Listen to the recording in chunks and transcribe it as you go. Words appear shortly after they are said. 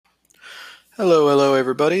Hello, hello,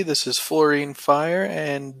 everybody. This is Fluorine Fire,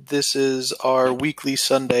 and this is our weekly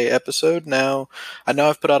Sunday episode. Now, I know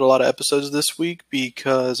I've put out a lot of episodes this week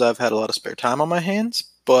because I've had a lot of spare time on my hands,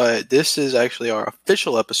 but this is actually our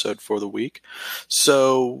official episode for the week.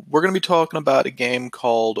 So, we're going to be talking about a game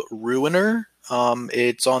called Ruiner.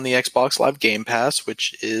 It's on the Xbox Live Game Pass,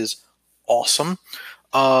 which is awesome.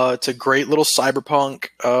 It's a great little cyberpunk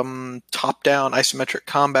top-down isometric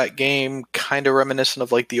combat game, kind of reminiscent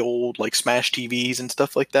of like the old like Smash TVs and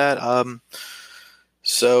stuff like that.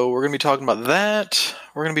 So we're gonna be talking about that.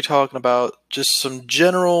 We're gonna be talking about just some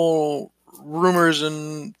general rumors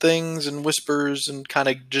and things and whispers and kind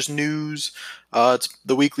of just news. It's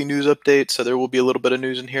the weekly news update, so there will be a little bit of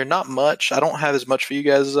news in here. Not much. I don't have as much for you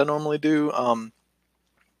guys as I normally do.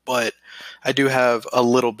 But I do have a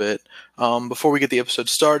little bit. Before we get the episode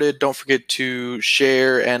started, don't forget to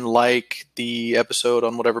share and like the episode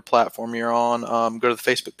on whatever platform you're on. Go to the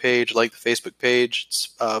Facebook page, like the Facebook page.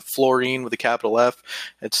 It's Fluorine with a capital F.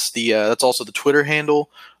 It's that's also the Twitter handle.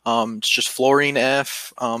 It's just Fluorine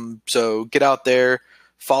F. So get out there,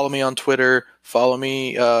 follow me on Twitter, follow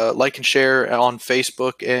me, like and share on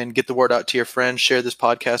Facebook, and get the word out to your friends. Share this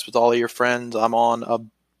podcast with all of your friends. I'm on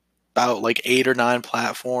about like 8 or 9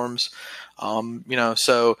 platforms.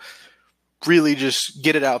 So really just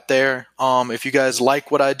get it out there. If you guys like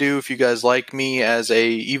what I do, if you guys like me as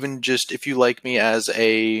if you like me as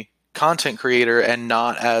a content creator and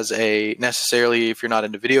not as a necessarily if you're not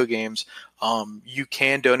into video games, you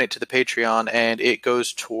can donate to the Patreon, and it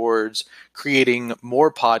goes towards creating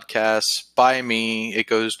more podcasts by me. It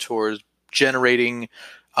goes towards generating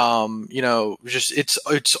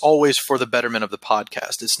it's always for the betterment of the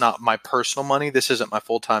podcast. It's not my personal money. This isn't my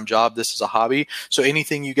full-time job. This is a hobby. So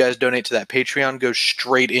anything you guys donate to that Patreon goes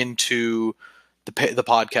straight into the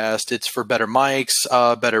podcast. It's for better mics,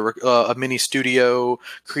 a mini studio,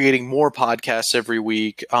 creating more podcasts every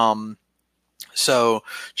week. So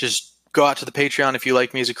just go out to the Patreon if you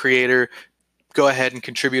like me as a creator. Go ahead and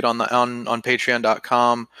contribute on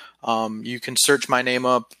patreon.com. You can search my name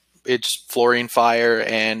up. It's Fluorine Fire,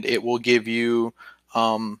 and it will give you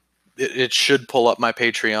it should pull up my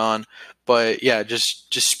Patreon. But yeah,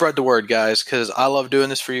 just spread the word, guys, because I love doing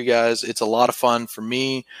this for you guys. It's a lot of fun for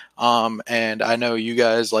me, and I know you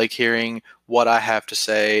guys like hearing what I have to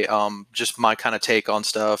say, just my kind of take on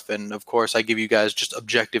stuff. And of course, I give you guys just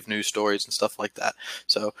objective news stories and stuff like that.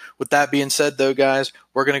 So with that being said, though, guys,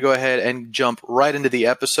 we're going to go ahead and jump right into the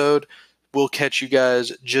episode. We'll catch you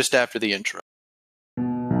guys just after the intro.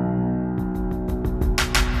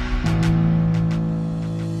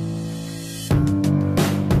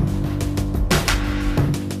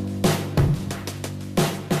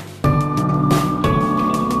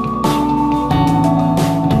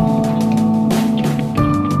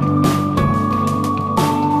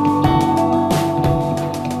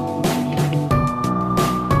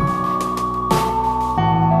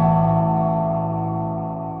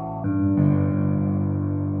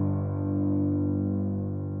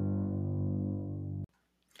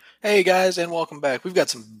 Hey guys, and welcome back. We've got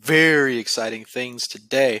some very exciting things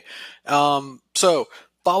today. So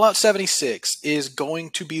Fallout 76 is going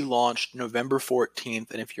to be launched November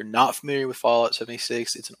 14th, and if you're not familiar with Fallout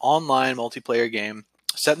 76, it's an online multiplayer game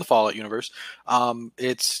set in the Fallout universe.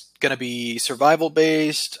 It's going to be survival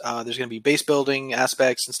based. There's going to be base building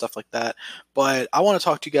aspects and stuff like that. But I want to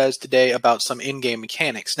talk to you guys today about some in-game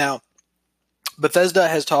mechanics. Now, Bethesda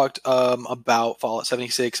has talked about Fallout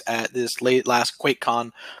 76 at this last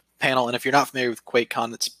QuakeCon panel, and if you're not familiar with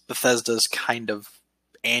QuakeCon, it's Bethesda's kind of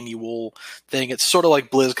annual thing. It's sort of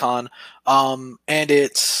like BlizzCon, and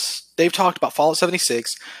they've talked about Fallout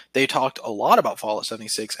 76. They talked a lot about Fallout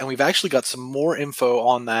 76, and we've actually got some more info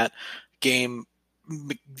on that game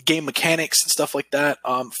mechanics and stuff like that.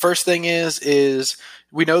 First thing is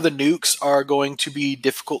we know the nukes are going to be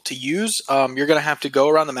difficult to use. You're going to have to go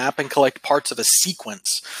around the map and collect parts of a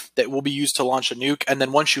sequence that will be used to launch a nuke. And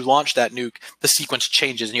then once you launch that nuke, the sequence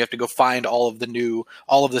changes, and you have to go find all of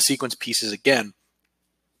the sequence pieces again.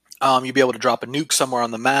 You'll be able to drop a nuke somewhere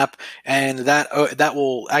on the map, and that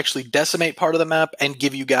will actually decimate part of the map and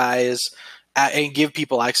give you guys and give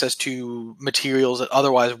people access to materials that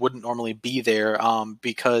otherwise wouldn't normally be there,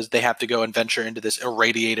 because they have to go and venture into this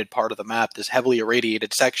irradiated part of the map, this heavily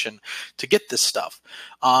irradiated section, to get this stuff.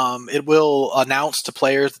 It will announce to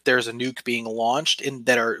players that there's a nuke being launched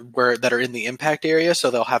that are in the impact area,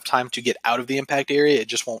 so they'll have time to get out of the impact area. It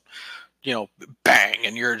just won't, bang,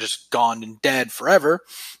 and you're just gone and dead forever.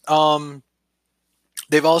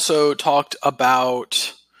 They've also talked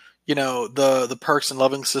about the perks and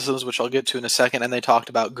loving systems, which I'll get to in a second, and they talked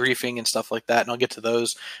about griefing and stuff like that, and I'll get to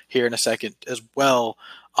those here in a second as well.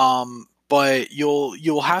 but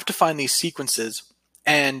you'll have to find these sequences.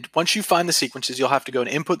 And once you find the sequences, you'll have to go and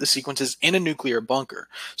input the sequences in a nuclear bunker.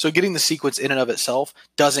 So getting the sequence in and of itself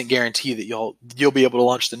doesn't guarantee that you'll be able to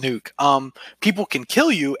launch the nuke. People can kill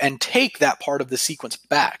you and take that part of the sequence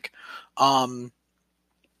back. I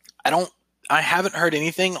haven't heard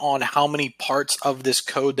anything on how many parts of this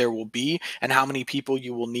code there will be and how many people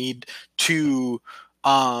you will need to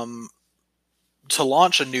launch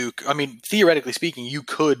a nuke. I mean, theoretically speaking, you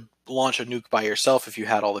could launch a nuke by yourself if you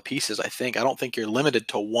had all the pieces. I don't think you're limited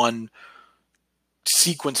to one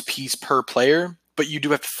sequence piece per player, but you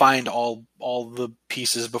do have to find all the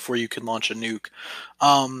pieces before you can launch a nuke.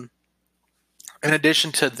 In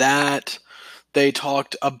addition to that, they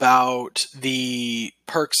talked about the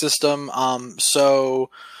perk system. So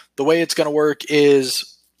the way it's going to work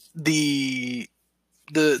is the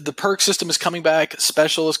perk system is coming back,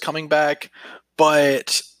 special is coming back,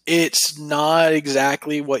 but it's not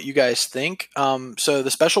exactly what you guys think. So the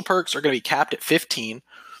special perks are going to be capped at 15,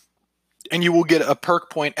 and you will get a perk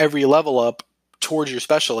point every level up towards your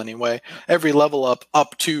special anyway, every level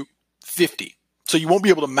up to 50. So you won't be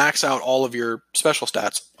able to max out all of your special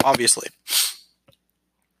stats, obviously.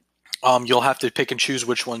 You'll have to pick and choose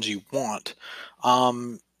which ones you want.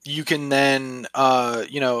 You can then,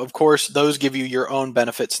 of course, those give you your own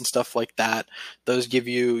benefits and stuff like that. Those give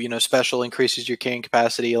you, special increases your carrying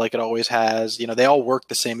capacity like it always has. They all work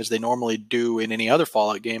the same as they normally do in any other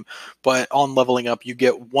Fallout game. But on leveling up, you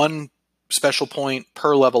get one special point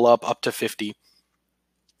per level up to 50.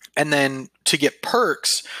 And then to get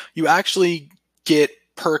perks, you actually get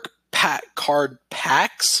perk card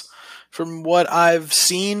packs. From what I've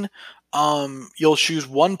seen, you'll choose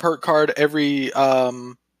one perk card every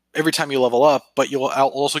time you level up, but you'll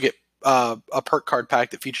also get a perk card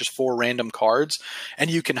pack that features 4 random cards, and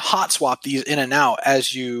you can hot swap these in and out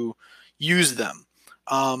as you use them.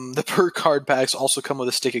 The perk card packs also come with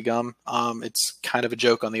a stick of gum. It's kind of a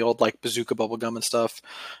joke on the old bazooka bubble gum and stuff.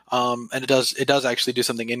 And it does actually do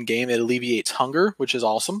something in game. It alleviates hunger, which is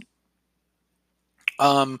awesome.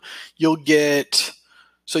 You'll get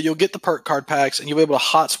the perk card packs, and you'll be able to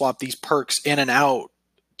hot swap these perks in and out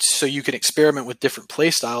so you can experiment with different play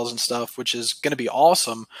styles and stuff, which is going to be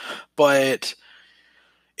awesome. But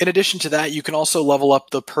in addition to that, you can also level up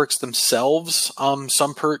the perks themselves.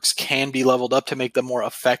 Some perks can be leveled up to make them more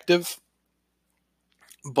effective.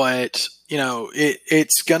 But,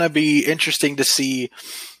 it's going to be interesting to see,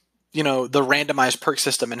 the randomized perk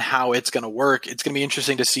system and how it's going to work. It's going to be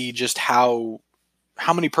interesting to see just how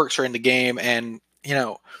many perks are in the game and,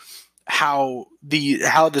 how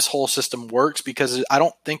this whole system works, because I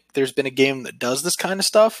don't think there's been a game that does this kind of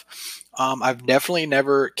stuff. I've definitely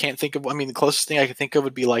can't think of, the closest thing I can think of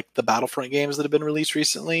would be the Battlefront games that have been released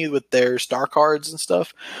recently with their star cards and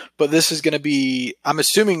stuff. But this is going to be, I'm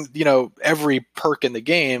assuming, every perk in the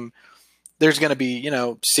game, there's going to be,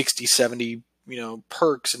 60, 70,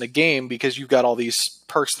 perks in the game, because you've got all these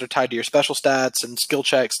perks that are tied to your special stats and skill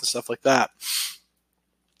checks and stuff like that.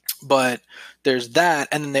 But there's that,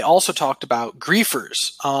 and then they also talked about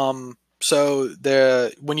griefers. So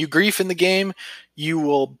when you grief in the game, you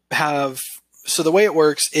will have. So the way it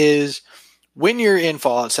works is when you're in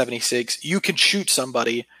Fallout 76, you can shoot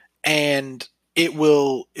somebody, and it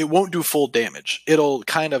won't do full damage. It'll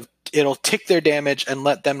tick their damage and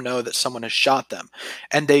let them know that someone has shot them,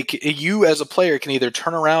 and you as a player can either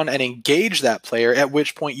turn around and engage that player, at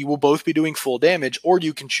which point you will both be doing full damage, or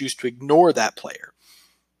you can choose to ignore that player.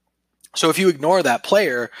 So if you ignore that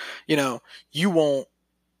player, they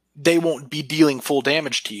won't be dealing full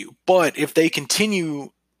damage to you. But if they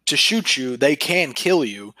continue to shoot you, they can kill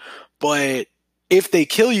you. But if they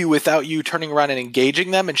kill you without you turning around and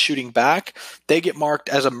engaging them and shooting back, they get marked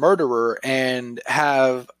as a murderer and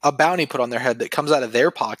have a bounty put on their head that comes out of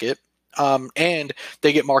their pocket. And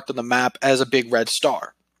they get marked on the map as a big red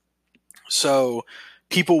star. So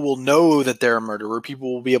people will know that they're a murderer.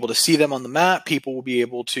 People will be able to see them on the map. People will be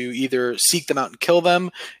able to either seek them out and kill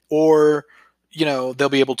them, or, they'll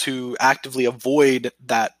be able to actively avoid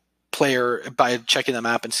that player by checking the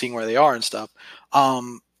map and seeing where they are and stuff.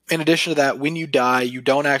 In addition to that, when you die, you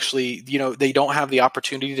don't actually, they don't have the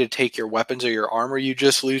opportunity to take your weapons or your armor. You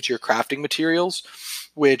just lose your crafting materials,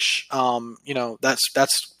 which,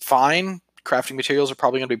 that's fine. Crafting materials are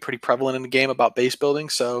probably going to be pretty prevalent in the game about base building,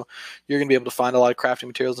 so you're going to be able to find a lot of crafting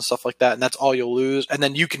materials and stuff like that, and that's all you'll lose. And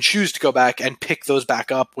then you can choose to go back and pick those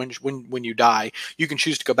back up when you die. You can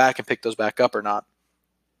choose to go back and pick those back up or not.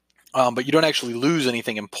 But you don't actually lose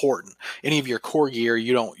anything important. Any of your core gear,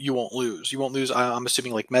 you won't lose. You won't lose. I'm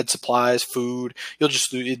assuming med supplies, food. You'll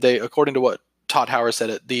just lose. According to what Todd Howard said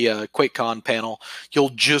at the QuakeCon panel, you'll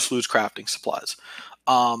just lose crafting supplies.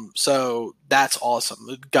 So that's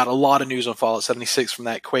awesome. Got a lot of news on Fallout 76 from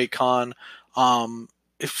that QuakeCon.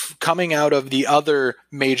 If coming out of the other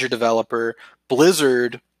major developer,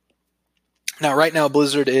 Blizzard. Now, right now,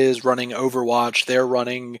 Blizzard is running Overwatch. They're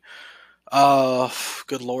running,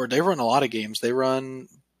 good lord, they run a lot of games. They run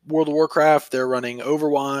World of Warcraft. They're running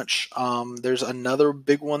Overwatch. There's another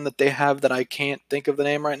big one that they have that I can't think of the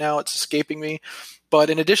name right now. It's escaping me.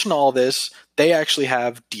 But in addition to all this, they actually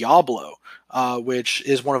have Diablo, which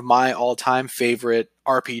is one of my all-time favorite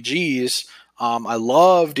RPGs. I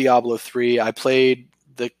love Diablo 3. I played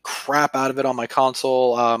the crap out of it on my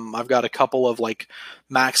console. I've got a couple of like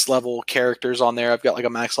max level characters on there. I've got like a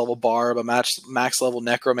max level barb, a max level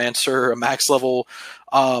necromancer, a max level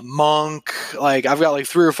monk. Like I've got like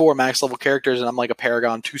 3 or 4 max level characters, and I'm like a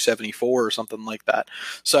Paragon 274 or something like that.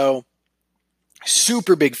 So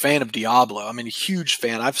super big fan of Diablo. I mean, a huge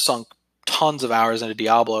fan. I've sunk tons of hours into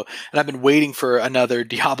Diablo, and I've been waiting for another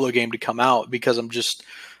Diablo game to come out because I'm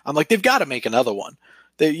like, they've got to make another one.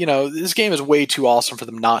 This game is way too awesome for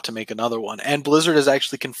them not to make another one. And Blizzard has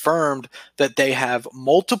actually confirmed that they have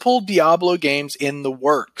multiple Diablo games in the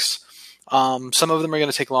works. Some of them are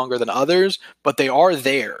going to take longer than others, but they are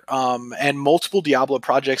there. And multiple Diablo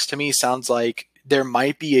projects to me sounds like there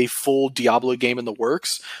might be a full Diablo game in the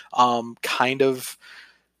works. They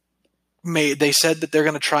said that they're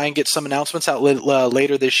going to try and get some announcements out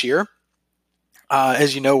later this year.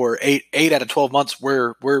 As you know, we're 8 out of 12 months.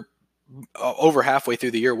 We're over halfway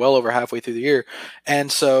through the year, well over halfway through the year.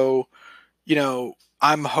 And so,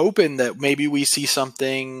 I'm hoping that maybe we see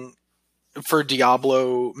something for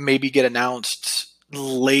Diablo maybe get announced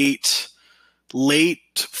late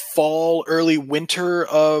fall, early winter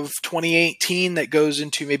of 2018 that goes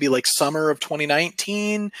into maybe like summer of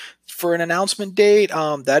 2019 for an announcement date.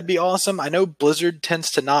 That'd be awesome. I know Blizzard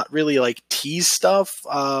tends to not really like tease stuff.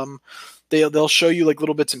 They'll show you like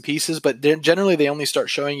little bits and pieces, but generally they only start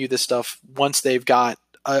showing you this stuff once they've got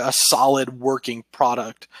a solid working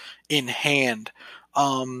product in hand.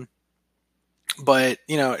 But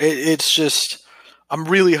it's just, I'm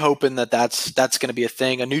really hoping that that's going to be a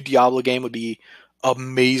thing. A new Diablo game would be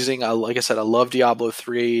amazing. Like I said, I love Diablo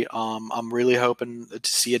 3. I'm really hoping to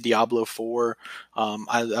see a Diablo 4.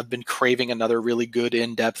 I've been craving another really good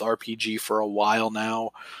in-depth RPG for a while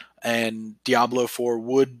now, and Diablo 4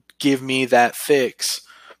 would give me that fix.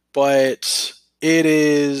 But it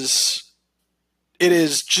is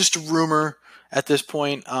just a rumor at this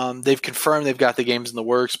point. They've confirmed they've got the games in the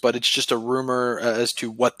works, but it's just a rumor as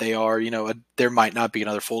to what they are. There might not be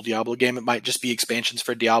another full Diablo game. It might just be expansions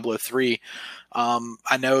for Diablo 3.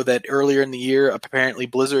 I know that earlier in the year, apparently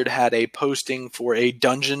Blizzard had a posting for a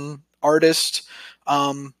dungeon artist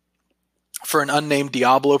for an unnamed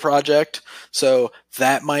Diablo project. So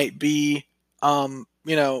that might be,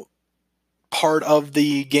 part of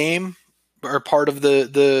the game or part of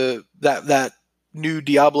that new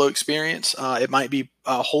Diablo experience. It might be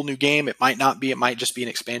a whole new game. It might not be. It might just be an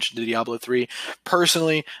expansion to Diablo 3.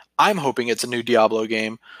 Personally, I'm hoping it's a new Diablo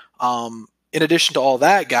game. In addition to all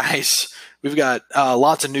that, guys, we've got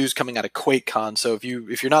lots of news coming out of QuakeCon. So if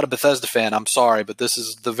you're not a Bethesda fan, I'm sorry, but this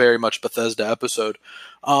is the very much Bethesda episode.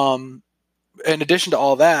 In addition to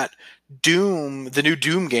all that, Doom, the new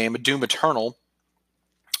Doom game, Doom Eternal,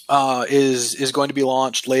 is going to be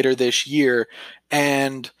launched later this year,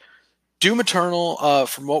 and Doom Eternal,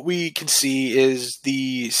 from what we can see, is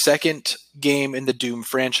the second game in the Doom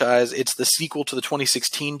franchise. It's the sequel to the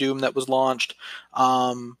 2016 Doom that was launched.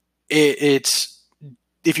 It's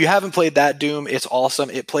if you haven't played that Doom, it's awesome.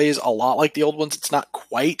 It plays a lot like the old ones. It's not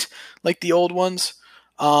quite like the old ones.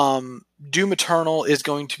 Doom Eternal is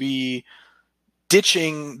going to be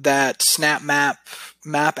ditching that snap map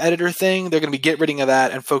editor thing. They're going to be getting rid of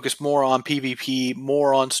that and focus more on PvP,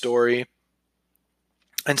 more on story,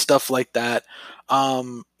 and stuff like that.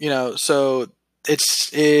 So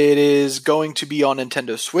it is going to be on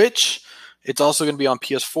Nintendo Switch. It's also going to be on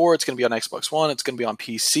PS4. It's going to be on Xbox One. It's going to be on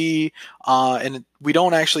PC. And we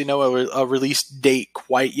don't actually know a release date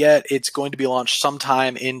quite yet. It's going to be launched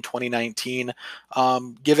sometime in 2019.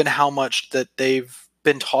 Given how much that they've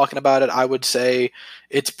been talking about it, I would say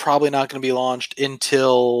it's probably not going to be launched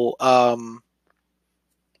until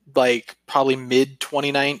like probably mid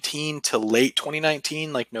 2019 to late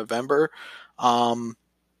 2019, like November.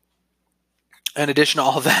 In addition to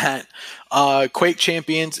all that, Quake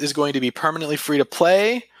Champions is going to be permanently free to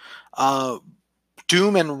play.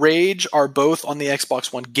 Doom and Rage are both on the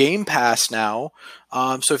Xbox One Game Pass now.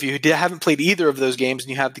 So if you haven't played either of those games and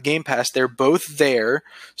you have the Game Pass, they're both there.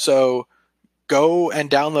 So go and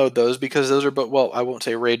download those, because those are, I won't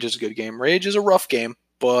say Rage is a good game. Rage is a rough game,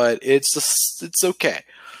 but it's okay.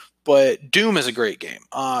 But Doom is a great game.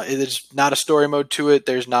 There's not a story mode to it.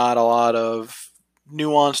 There's not a lot of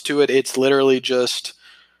nuance to it. It's literally just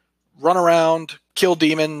run around, kill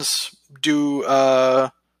demons, do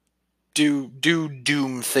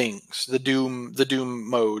Doom things. The Doom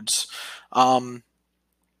modes.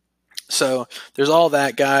 So there's all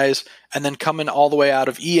that, guys. And then coming all the way out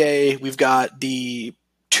of EA, we've got the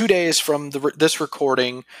 2 days from this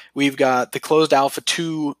recording, we've got the closed alpha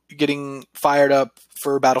 2 getting fired up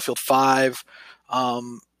for Battlefield 5.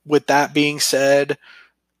 With that being said,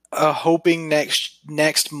 hoping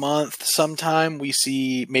next month sometime we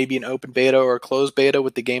see maybe an open beta or a closed beta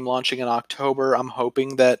with the game launching in October. I'm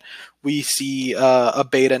hoping that we see a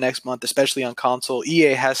beta next month, especially on console.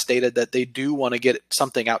 EA has stated that they do want to get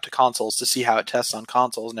something out to consoles to see how it tests on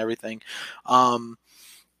consoles and everything.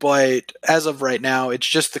 But as of right now, it's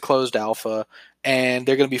just the closed alpha, and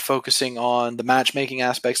they're going to be focusing on the matchmaking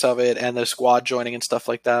aspects of it and the squad joining and stuff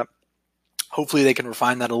like that. Hopefully they can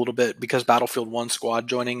refine that a little bit, because Battlefield 1 squad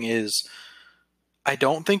joining I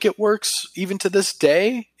don't think it works even to this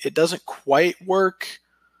day. It doesn't quite work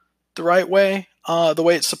the right way, the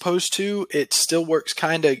way it's supposed to. It still works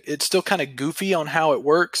it's still kind of goofy on how it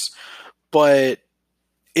works, but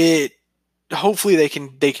hopefully they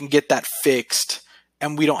can get that fixed,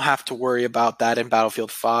 and we don't have to worry about that in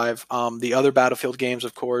Battlefield 5. The other Battlefield games,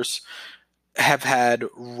 of course, have had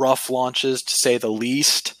rough launches, to say the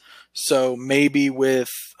least. So maybe with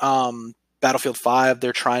Battlefield 5,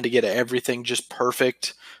 they're trying to get everything just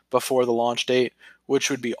perfect before the launch date, which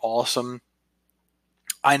would be awesome.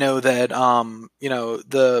 I know that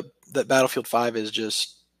that Battlefield 5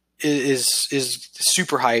 is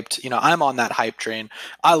super hyped. I'm on that hype train.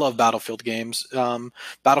 I love Battlefield games.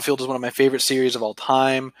 Battlefield is one of my favorite series of all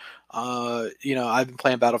time. I've been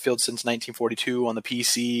playing Battlefield since 1942 on the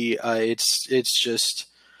PC. It's just,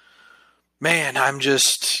 man, I'm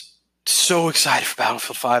just so excited for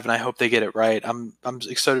Battlefield 5, and I hope they get it right. I'm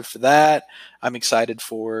excited for that. I'm excited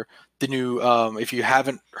for the new, if you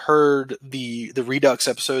haven't heard the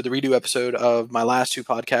redo episode of my last two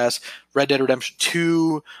podcasts, Red Dead Redemption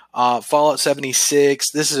 2, Fallout 76.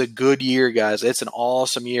 This is a good year, guys. It's an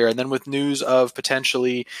awesome year. And then with news of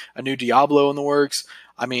potentially a new Diablo in the works,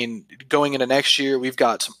 I mean, going into next year, we've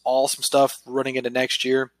got some awesome stuff running into next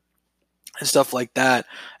year and stuff like that.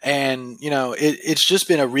 And, it's just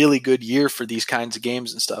been a really good year for these kinds of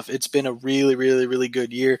games and stuff. It's been a really, really, really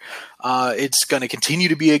good year. It's going to continue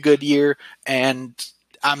to be a good year, and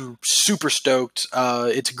I'm super stoked.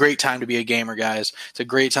 It's a great time to be a gamer, guys. It's a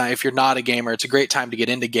great time. If you're not a gamer, it's a great time to get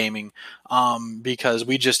into gaming, because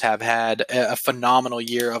we just have had a phenomenal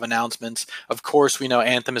year of announcements. Of course, we know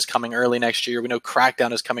Anthem is coming early next year. We know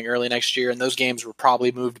Crackdown is coming early next year, and those games were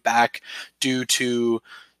probably moved back due to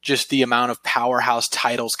just the amount of powerhouse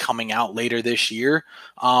titles coming out later this year.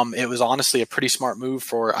 It was honestly a pretty smart move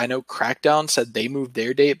I know Crackdown said they moved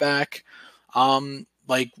their date back,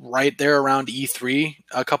 like right there around E3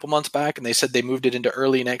 a couple months back, and they said they moved it into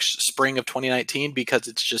early next spring of 2019, because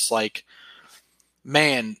it's just like,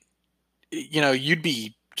 man, you got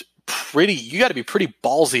to be pretty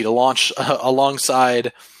ballsy to launch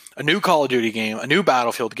alongside a new Call of Duty game, a new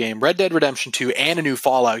Battlefield game, Red Dead Redemption 2, and a new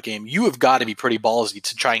Fallout game. You have got to be pretty ballsy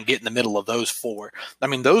to try and get in the middle of those four. I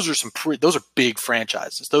mean, those are big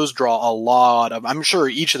franchises. Those draw a lot of. I'm sure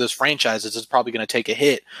each of those franchises is probably going to take a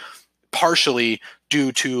hit, partially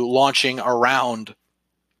due to launching around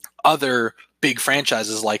other big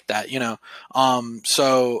franchises like that.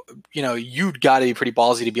 So you'd got to be pretty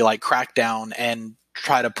ballsy to be like Crackdown and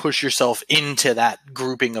try to push yourself into that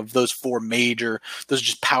grouping of those those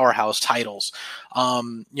just powerhouse titles.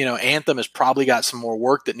 Anthem has probably got some more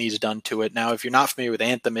work that needs done to it. Now, if you're not familiar with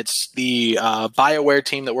Anthem, it's the BioWare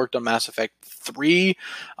team that worked on Mass Effect 3.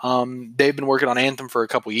 They've been working on Anthem for a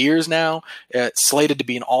couple years now. It's slated to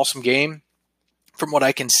be an awesome game. From what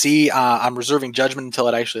I can see, I'm reserving judgment until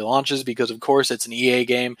it actually launches, because of course it's an EA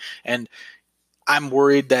game, and I'm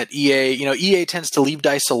worried that EA tends to leave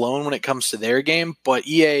DICE alone when it comes to their game, but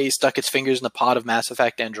EA stuck its fingers in the pot of Mass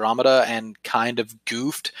Effect Andromeda and kind of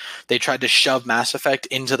goofed. They tried to shove Mass Effect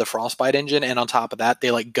into the Frostbite engine, and on top of that,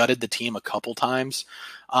 they gutted the team a couple times.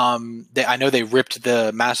 I know they ripped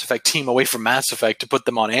the Mass Effect team away from Mass Effect to put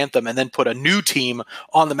them on Anthem, and then put a new team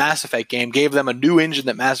on the Mass Effect game, gave them a new engine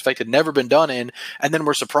that Mass Effect had never been done in, and then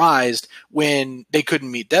were surprised when they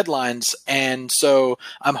couldn't meet deadlines. And so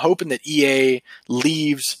I'm hoping that EA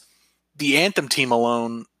leaves the Anthem team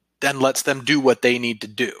alone and lets them do what they need to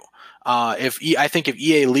do. I think if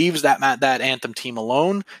EA leaves that Anthem team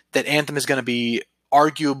alone, that Anthem is going to be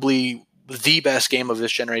arguably the best game of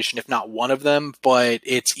this generation, if not one of them, but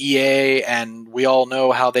it's EA, and we all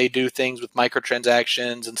know how they do things with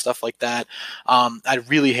microtransactions and stuff like that. I'd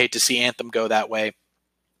really hate to see Anthem go that way.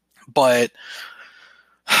 But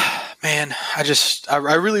man,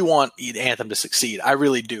 I really want Anthem to succeed. I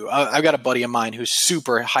really do. I've got a buddy of mine who's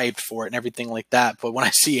super hyped for it and everything like that. But when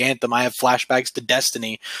I see Anthem, I have flashbacks to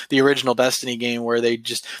Destiny, the original Destiny game, where they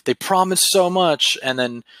promise so much and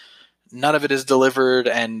then none of it is delivered,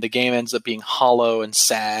 and the game ends up being hollow and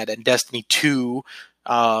sad. And Destiny 2,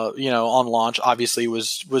 on launch, obviously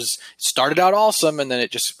was started out awesome, and then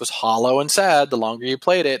it just was hollow and sad the longer you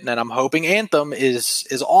played it. And then I'm hoping Anthem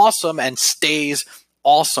is awesome and stays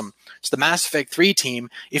awesome. It's the Mass Effect 3 team.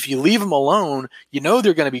 If you leave them alone,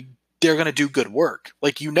 they're going to do good work.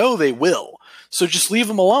 Like, they will. So just leave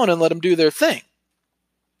them alone and let them do their thing.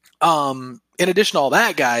 In addition to all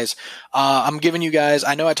that, guys, I'm giving you guys,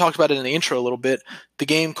 I know I talked about it in the intro a little bit, the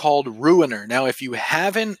game called Ruiner. Now, if you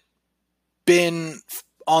haven't been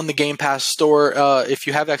on the Game Pass store, if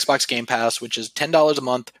you have Xbox Game Pass, which is $10 a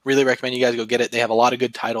month, really recommend you guys go get it. They have a lot of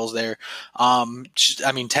good titles there.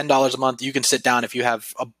 $10 a month, you can sit down if you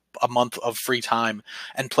have a month of free time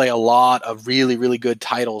and play a lot of really, really good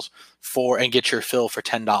titles and get your fill for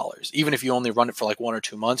 $10. Even if you only run it for like 1 or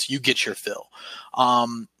 2 months, you get your fill.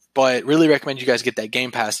 But really recommend you guys get that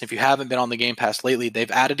Game Pass. And if you haven't been on the Game Pass lately,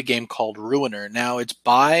 they've added a game called Ruiner. Now, it's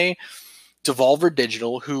by Devolver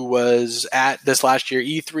Digital, who was at this last year's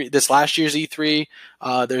E3, this past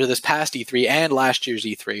E3 and last year's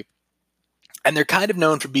E3. And they're kind of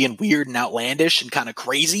known for being weird and outlandish and kind of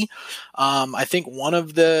crazy. I think one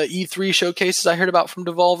of the E3 showcases I heard about from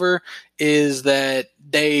Devolver is that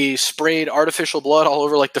they sprayed artificial blood all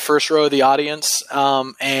over like the first row of the audience.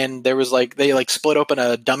 And there was they split open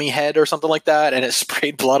a dummy head or something like that, and it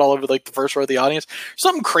sprayed blood all over like the first row of the audience.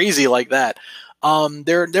 Something crazy like that.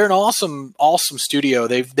 They're an awesome studio.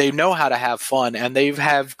 They know how to have fun, and they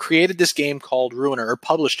have created this game called Ruiner, or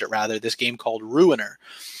published it rather, this game called Ruiner.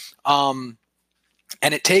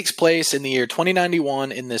 And it takes place in the year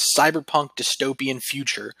 2091 in this cyberpunk dystopian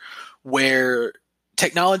future where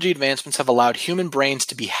technology advancements have allowed human brains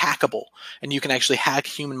to be hackable, and you can actually hack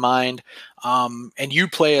human mind. And you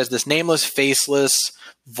play as this nameless, faceless,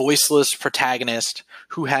 voiceless protagonist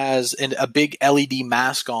who has a big LED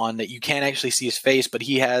mask on that you can't actually see his face, but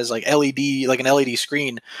he has like an LED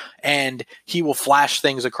screen, and he will flash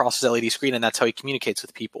things across his LED screen, and that's how he communicates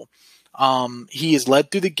with people. He is led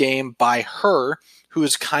through the game by her, who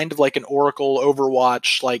is kind of like an Oracle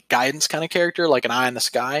Overwatch, like guidance kind of character, like an eye in the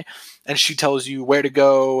sky. And she tells you where to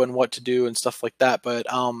go and what to do and stuff like that. But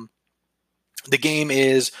the game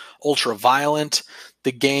is ultra violent.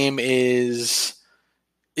 The game is...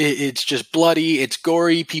 It's just bloody, it's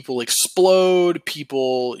gory, people explode,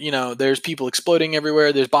 there's people exploding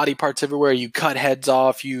everywhere, there's body parts everywhere, you cut heads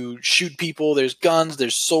off, you shoot people, there's guns,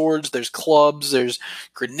 there's swords, there's clubs, there's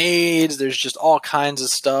grenades, there's just all kinds of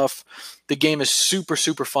stuff. The game is super,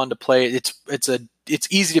 super fun to play. It's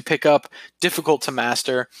easy to pick up, difficult to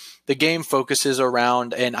master. The game focuses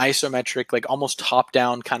around an isometric, like almost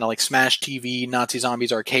top-down, kind of like Smash TV, Nazi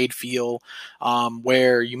Zombies arcade feel,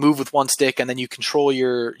 where you move with one stick and then you control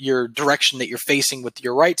your direction that you're facing with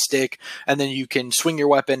your right stick, and then you can swing your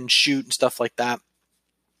weapon, shoot, and stuff like that.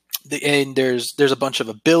 And there's a bunch of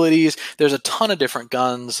abilities. There's a ton of different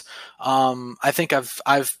guns. I think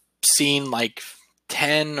I've seen like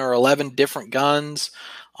 10 or 11 different guns.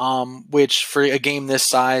 Which for a game this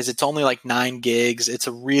size, it's only like 9 gigs. It's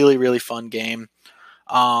a really, really fun game.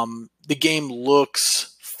 The game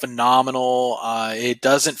looks phenomenal. It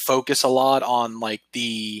doesn't focus a lot on like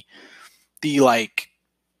the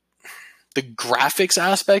graphics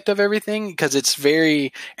aspect of everything, because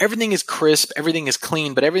everything is crisp, everything is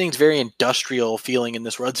clean, but everything's very industrial feeling in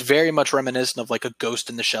this world. It's very much reminiscent of like a Ghost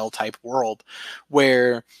in the Shell type world,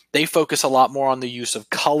 where they focus a lot more on the use of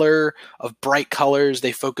color, of bright colors.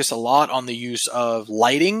 They focus a lot on the use of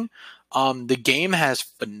lighting. The game has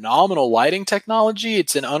phenomenal lighting technology.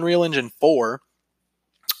 It's in Unreal Engine 4.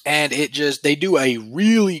 And they do a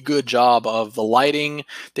really good job of the lighting.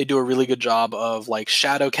 They do a really good job of like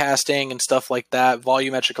shadow casting and stuff like that,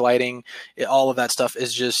 volumetric lighting. All of that stuff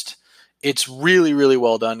is it's really, really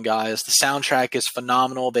well done, guys. The soundtrack is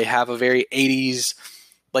phenomenal. They have a very 80s,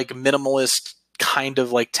 like minimalist kind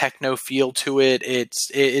of like techno feel to it. It's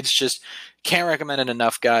just, can't recommend it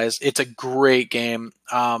enough, guys. It's a great game.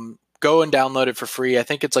 Go and download it for free. I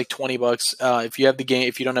think it's like $20 if you have the game.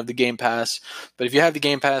 If you don't have the Game Pass, but if you have the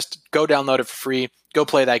Game Pass, go download it for free. Go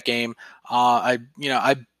play that game. I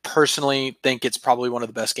personally think it's probably one of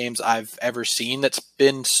the best games I've ever seen that's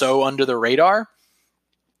been so under the radar.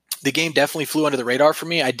 The game definitely flew under the radar for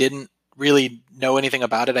me. I didn't really know anything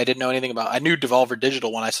about it. I knew Devolver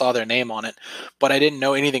Digital when I saw their name on it, but I didn't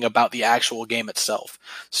know anything about the actual game itself.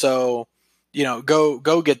 So,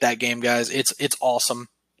 go get that game, guys. It's awesome.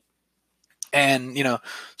 And,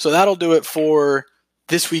 so that'll do it for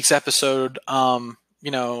this week's episode.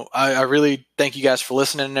 I really thank you guys for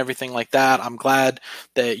listening and everything like that. I'm glad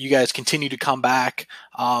that you guys continue to come back.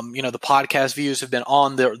 The podcast views have been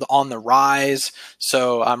on the rise.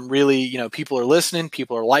 So I'm really, people are listening,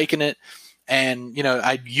 people are liking it. And,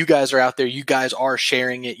 you guys are out there, you guys are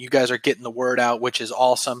sharing it, you guys are getting the word out, which is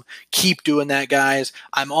awesome. Keep doing that, guys.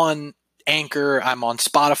 I'm on Anchor, I'm on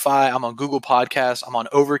Spotify, I'm on Google Podcasts, I'm on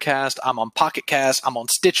Overcast, I'm on Pocket Cast, I'm on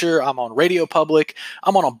Stitcher, I'm on Radio Public,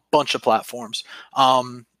 I'm on a bunch of platforms.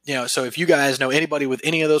 So if you guys know anybody with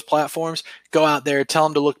any of those platforms, go out there, tell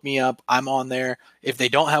them to look me up. I'm on there. If they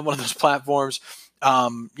don't have one of those platforms,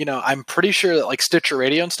 I'm pretty sure that like Stitcher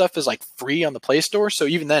Radio and stuff is like free on the Play Store. So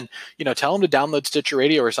even then, tell them to download Stitcher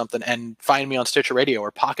Radio or something and find me on Stitcher Radio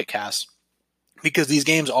or Pocket Cast. Because these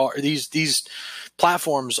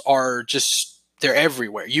platforms are just, they're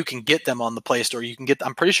everywhere. You can get them on the Play Store.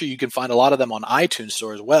 I'm pretty sure you can find a lot of them on iTunes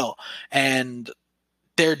Store as well. And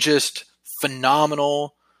they're just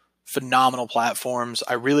phenomenal platforms.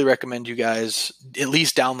 I really recommend you guys at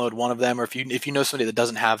least download one of them, or if you know somebody that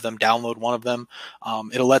doesn't have them, download one of them.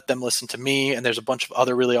 It'll let them listen to me, and there's a bunch of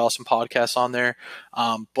other really awesome podcasts on there.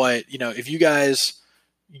 But if you guys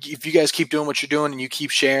keep doing what you're doing and you keep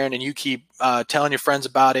sharing and you keep telling your friends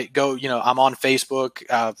about it, I'm on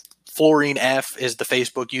Facebook. Fluorine F is the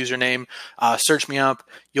Facebook username. Search me up.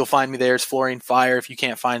 You'll find me there. It's Fluorine Fire if you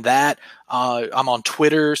can't find that. I'm on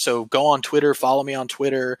Twitter, so go on Twitter. Follow me on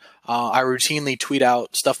Twitter. I routinely tweet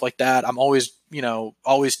out stuff like that. I'm always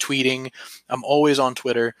tweeting. I'm always on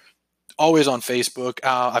Twitter. Always on Facebook.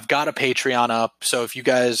 I've got a Patreon up. So if you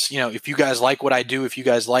guys like what I do, if you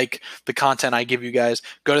guys like the content I give you guys,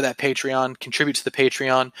 go to that Patreon, contribute to the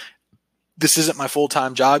Patreon. This isn't my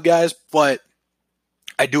full-time job, guys, but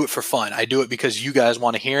I do it for fun. I do it because you guys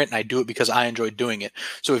want to hear it, and I do it because I enjoy doing it.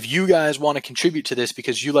 So if you guys want to contribute to this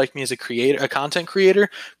because you like me as a content creator,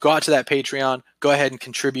 go out to that Patreon, go ahead and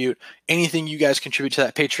contribute. Anything you guys contribute to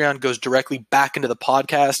that Patreon goes directly back into the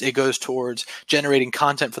podcast. It goes towards generating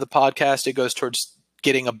content for the podcast. It goes towards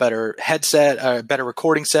getting a better headset, a better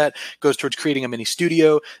recording set, goes towards creating a mini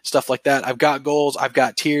studio, stuff like that. I've got goals. I've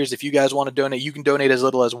got tiers. If you guys want to donate, you can donate as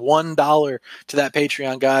little as $1 to that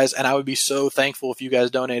Patreon, guys. And I would be so thankful if you guys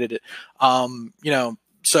donated it.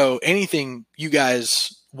 So anything you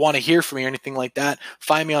guys want to hear from me or anything like that,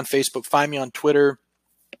 find me on Facebook, find me on Twitter.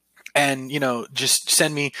 And, just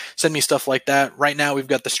send me stuff like that. Right now, we've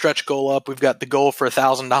got the stretch goal up. We've got the goal for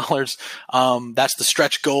 $1,000. That's the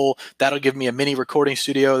stretch goal. That'll give me a mini recording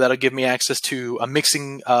studio. That'll give me access to a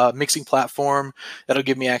mixing platform. That'll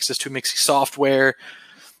give me access to mixing software.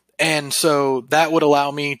 And so that would allow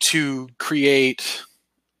me to create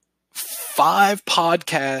 5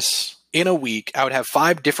 podcasts in a week. I would have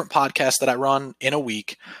 5 different podcasts that I run in a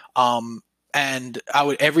week. And I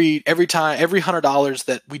would every $100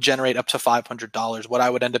 that we generate up to $500, what I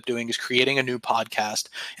would end up doing is creating a new podcast,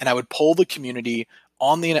 and I would poll the community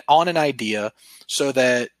on an idea so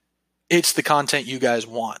that it's the content you guys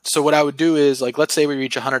want. So what I would do is, like, let's say we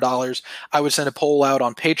reach $100, I would send a poll out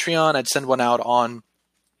on Patreon. I'd send one out on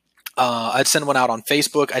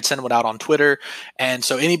Facebook. I'd send one out on Twitter. And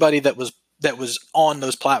so anybody that was on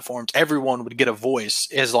those platforms, everyone would get a voice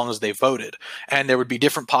as long as they voted. And there would be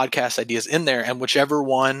different podcast ideas in there. And whichever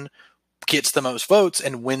one gets the most votes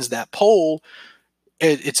and wins that poll,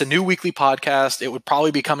 it's a new weekly podcast. It would probably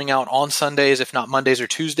be coming out on Sundays, if not Mondays or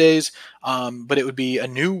Tuesdays. But it would be a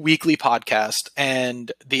new weekly podcast.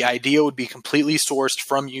 And the idea would be completely sourced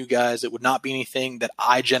from you guys. It would not be anything that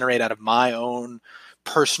I generate out of my own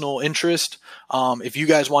personal interest. If you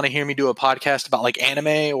guys want to hear me do a podcast about like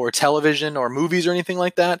anime or television or movies or anything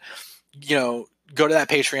like that, go to that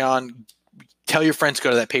Patreon, tell your friends to go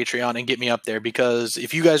to that Patreon and get me up there. Because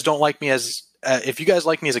if you guys don't like me if you guys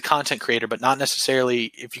like me as a content creator, but not necessarily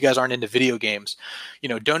if you guys aren't into video games,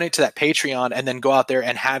 donate to that Patreon and then go out there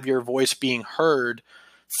and have your voice being heard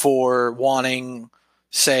for wanting,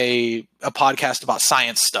 say, a podcast about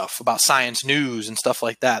science stuff, about science news and stuff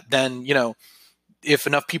like that. Then, if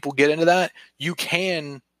enough people get into that, you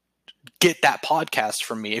can get that podcast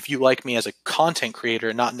from me if you like me as a content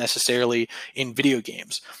creator, not necessarily in video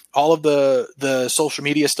games. All of the social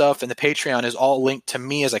media stuff and the Patreon is all linked to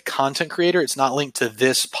me as a content creator. It's not linked to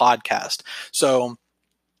this podcast. So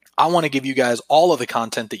I want to give you guys all of the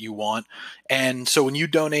content that you want. And so when you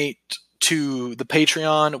donate to the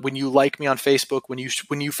Patreon, when you like me on Facebook, when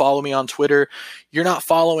you follow me on Twitter, you're not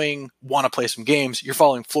following want to play some games. You're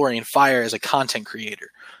following Florian Fire as a content creator.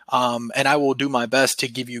 And I will do my best to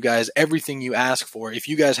give you guys everything you ask for. If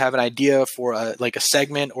you guys have an idea for a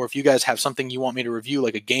segment, or if you guys have something you want me to review,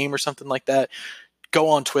 like a game or something like that, go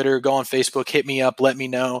on Twitter, go on Facebook, hit me up, let me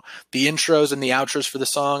know. The intros and the outros for the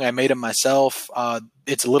song, I made them myself.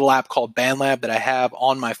 It's a little app called BandLab that I have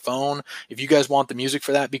on my phone. If you guys want the music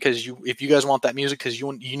for that, if you guys want that music because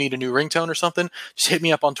you need a new ringtone or something, just hit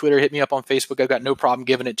me up on Twitter, hit me up on Facebook. I've got no problem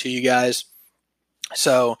giving it to you guys.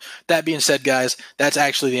 So that being said, guys, that's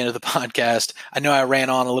actually the end of the podcast. I know I ran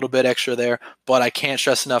on a little bit extra there, but I can't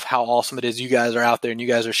stress enough how awesome it is you guys are out there and you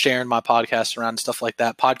guys are sharing my podcast around and stuff like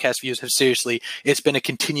that. Podcast views have it's been a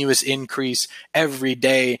continuous increase every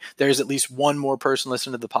day. There's at least one more person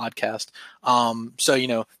listening to the podcast.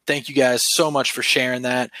 So, thank you guys so much for sharing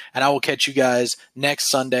that. And I will catch you guys next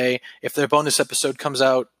Sunday. If their bonus episode comes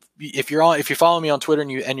out, if you're following me on Twitter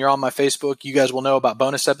and you're on my Facebook, you guys will know about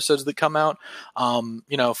bonus episodes that come out.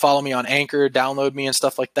 Follow me on Anchor, download me and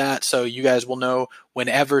stuff like that. So you guys will know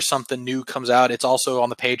whenever something new comes out. It's also on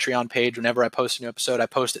the Patreon page. Whenever I post a new episode, I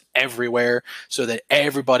post it everywhere so that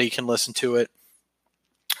everybody can listen to it.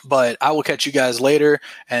 But I will catch you guys later,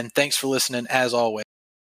 and thanks for listening as always.